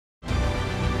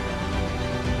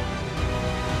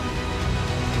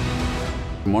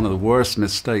One of the worst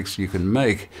mistakes you can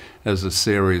make as a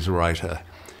series writer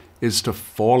is to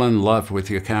fall in love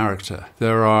with your character.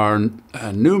 There are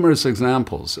numerous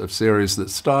examples of series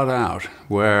that start out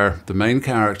where the main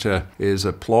character is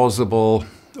a plausible,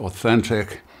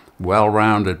 authentic,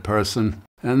 well-rounded person,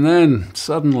 and then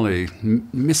suddenly,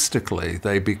 mystically,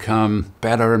 they become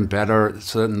better and better at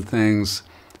certain things,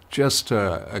 just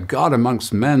a god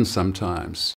amongst men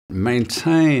sometimes.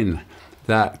 Maintain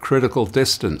that critical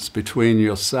distance between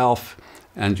yourself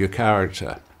and your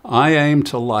character. I aim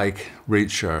to like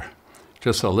Reacher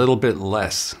just a little bit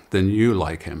less than you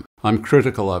like him. I'm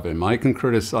critical of him. I can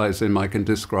criticize him. I can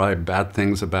describe bad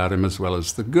things about him as well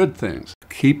as the good things.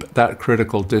 Keep that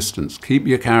critical distance. Keep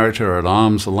your character at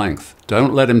arm's length.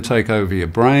 Don't let him take over your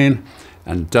brain,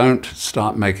 and don't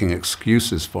start making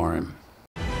excuses for him.